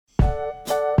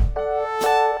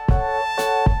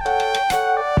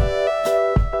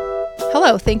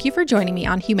Hello, thank you for joining me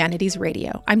on Humanities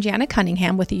Radio. I'm Jana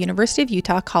Cunningham with the University of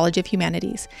Utah College of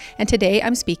Humanities, and today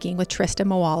I'm speaking with Trysta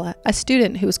Moala, a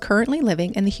student who is currently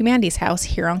living in the Humanities House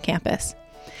here on campus.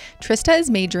 Trysta is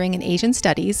majoring in Asian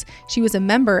Studies. She was a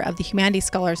member of the Humanities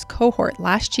Scholars cohort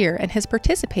last year and has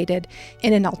participated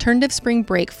in an alternative spring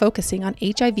break focusing on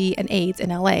HIV and AIDS in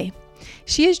LA.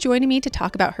 She is joining me to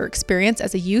talk about her experience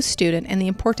as a youth student and the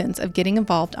importance of getting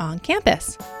involved on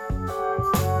campus.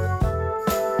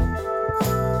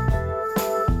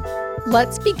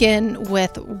 Let's begin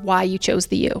with why you chose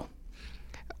the U.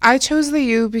 I chose the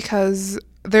U because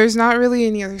there's not really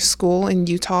any other school in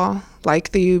Utah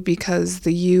like the U because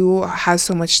the U has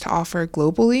so much to offer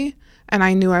globally. And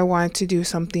I knew I wanted to do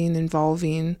something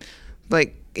involving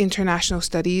like international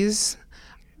studies.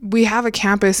 We have a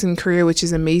campus in Korea, which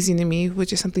is amazing to me,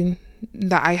 which is something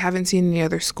that I haven't seen any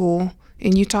other school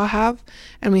in Utah have.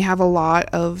 And we have a lot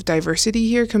of diversity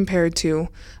here compared to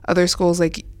other schools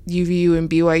like UVU and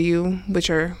BYU, which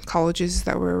are colleges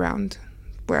that were around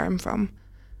where I'm from.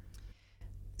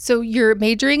 So you're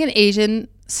majoring in Asian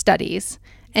Studies,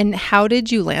 and how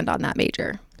did you land on that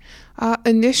major?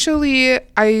 Initially,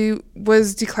 I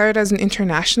was declared as an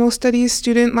international studies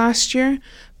student last year,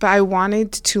 but I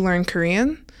wanted to learn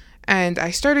Korean, and I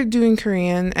started doing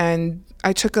Korean, and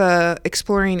I took a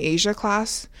Exploring Asia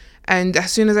class, and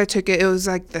as soon as I took it, it was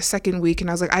like the second week,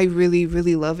 and I was like, I really,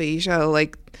 really love Asia.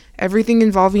 Like, everything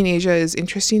involving Asia is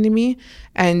interesting to me,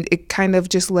 and it kind of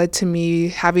just led to me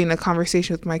having a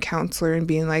conversation with my counselor and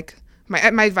being like, my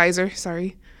advisor,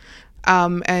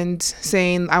 and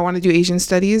saying I want to do Asian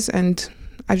Studies, and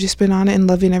I've just been on it and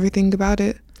loving everything about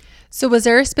it. So was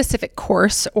there a specific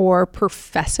course or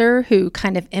professor who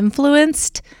kind of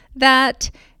influenced that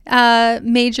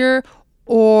major,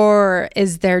 or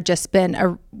is there just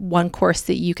been one course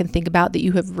that you can think about that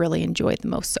you have really enjoyed the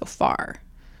most so far?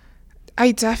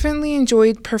 I definitely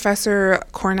enjoyed Professor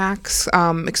Kornak's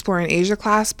Exploring Asia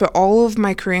class, but all of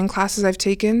my Korean classes I've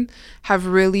taken have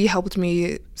really helped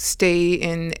me stay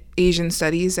in Asian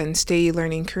Studies and stay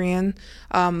learning Korean.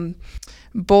 All of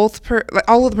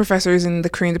the professors in the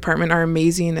Korean department are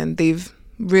amazing, and they've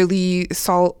really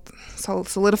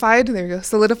solidified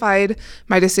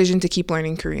my decision to keep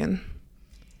learning Korean.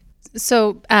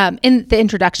 So in the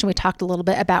introduction, we talked a little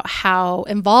bit about how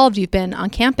involved you've been on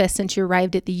campus since you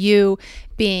arrived at the U,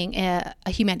 being a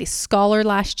humanities scholar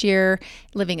last year,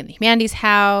 living in the Humanities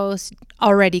House,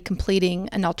 already completing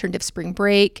an alternative spring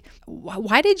break.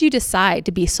 Why did you decide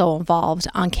to be so involved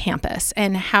on campus,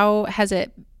 and how has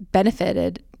it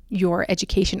benefited your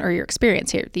education or your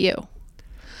experience here at the U?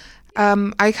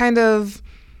 I kind of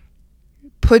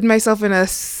put myself in a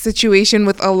situation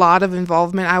with a lot of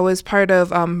involvement. I was part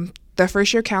of the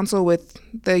first year council with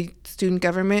the student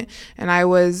government, and I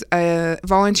was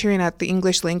volunteering at the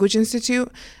English Language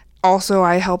Institute. Also,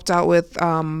 I helped out with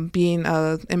being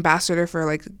an ambassador for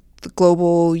like the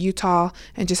Global Utah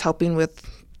and just helping with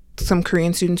some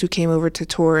Korean students who came over to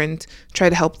tour and try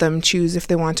to help them choose if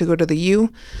they want to go to the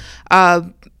U.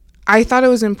 I thought it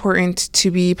was important to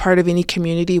be part of any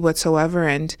community whatsoever,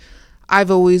 and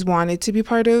I've always wanted to be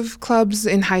part of clubs.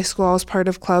 In high school, I was part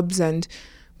of clubs, and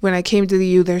when I came to the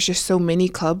U, there's just so many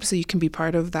clubs that you can be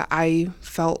part of that I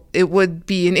felt it would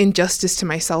be an injustice to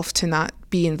myself to not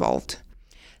be involved.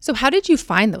 So how did you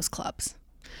find those clubs?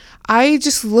 I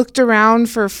just looked around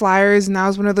for flyers, and I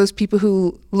was one of those people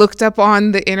who looked up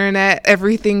on the internet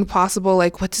everything possible,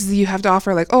 like, what does the U have to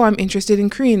offer? Like, oh, I'm interested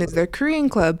in Korean. Is there a Korean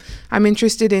club? I'm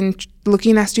interested in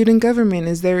looking at student government.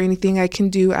 Is there anything I can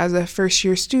do as a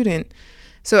first-year student?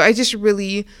 So I just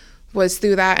really was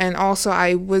through that, and also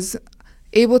I was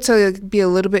able to be a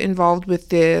little bit involved with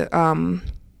the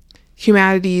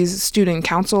Humanities Student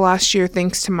Council last year,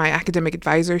 thanks to my academic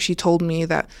advisor. She told me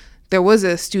that there was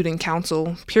a student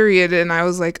council, period, and I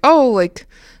was like, oh, like,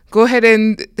 go ahead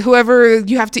and whoever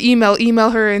you have to email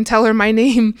her and tell her my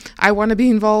name. I want to be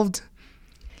involved.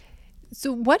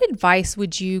 So what advice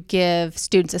would you give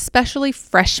students, especially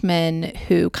freshmen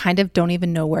who kind of don't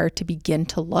even know where to begin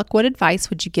to look? What advice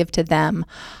would you give to them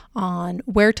on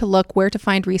where to look, where to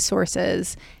find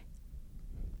resources?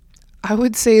 I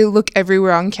would say look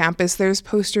everywhere on campus. There's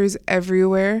posters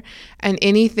everywhere, and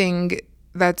anything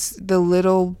that's the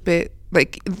little bit,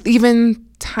 like even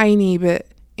tiny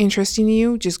bit interesting to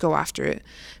you, just go after it.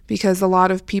 Because a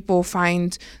lot of people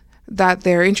find that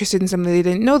they're interested in something they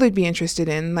didn't know they'd be interested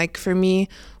in. Like for me,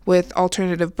 with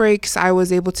alternative breaks, I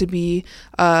was able to be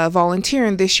a volunteer,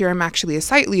 and this year I'm actually a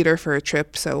site leader for a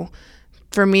trip. So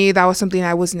for me, that was something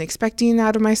I wasn't expecting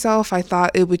out of myself. I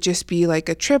thought it would just be like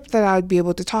a trip that I'd be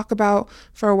able to talk about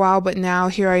for a while, but now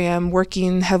here I am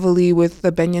working heavily with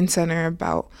the Benyon Center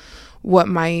about what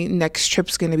my next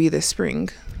trip's going to be this spring.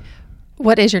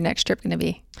 What is your next trip going to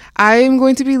be? I'm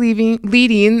going to be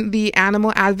leading the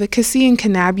animal advocacy in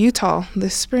Kanab, Utah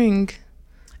this spring.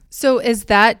 So is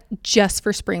that just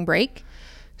for spring break?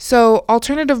 So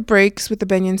alternative breaks with the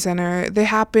Benyon Center, they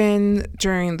happen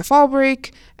during the fall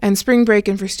break and spring break.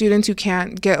 And for students who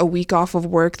can't get a week off of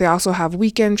work, they also have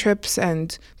weekend trips.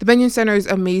 And the Benyon Center is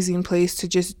an amazing place to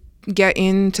just get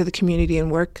into the community and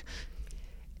work.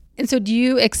 And so do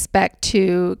you expect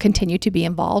to continue to be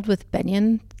involved with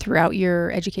Benyon throughout your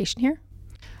education here?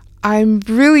 I'm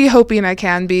really hoping I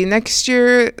can be. Next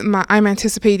year, I'm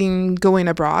anticipating going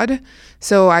abroad,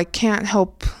 so I can't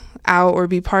help out or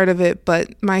be part of it. But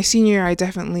my senior year, I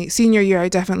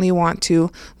definitely want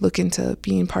to look into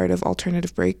being part of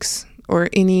alternative breaks or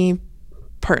any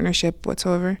partnership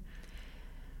whatsoever.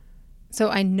 So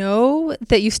I know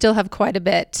that you still have quite a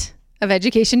bit of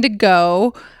education to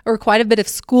go, or quite a bit of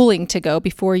schooling to go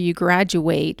before you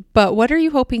graduate. But what are you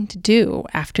hoping to do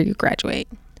after you graduate?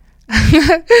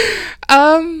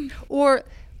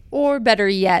 Or better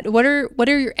yet, what are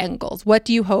your end goals? What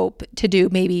do you hope to do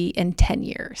maybe in 10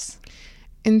 years?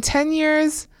 In 10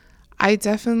 years, I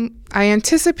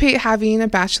anticipate having a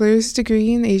bachelor's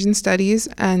degree in Asian studies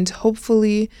and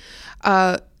hopefully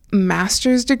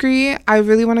master's degree. I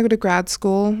really want to go to grad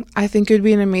school. I think it would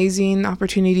be an amazing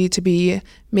opportunity to be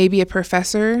maybe a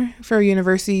professor for a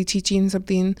university teaching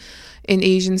something in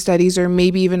Asian studies, or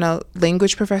maybe even a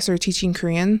language professor teaching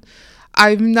Korean.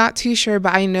 I'm not too sure,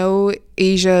 but I know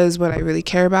Asia is what I really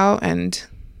care about, and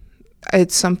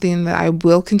it's something that I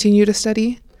will continue to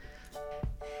study.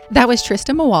 That was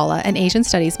Trysta Moala, an Asian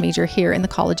Studies major here in the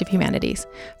College of Humanities.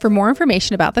 For more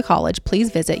information about the college,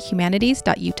 please visit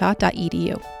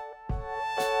humanities.utah.edu.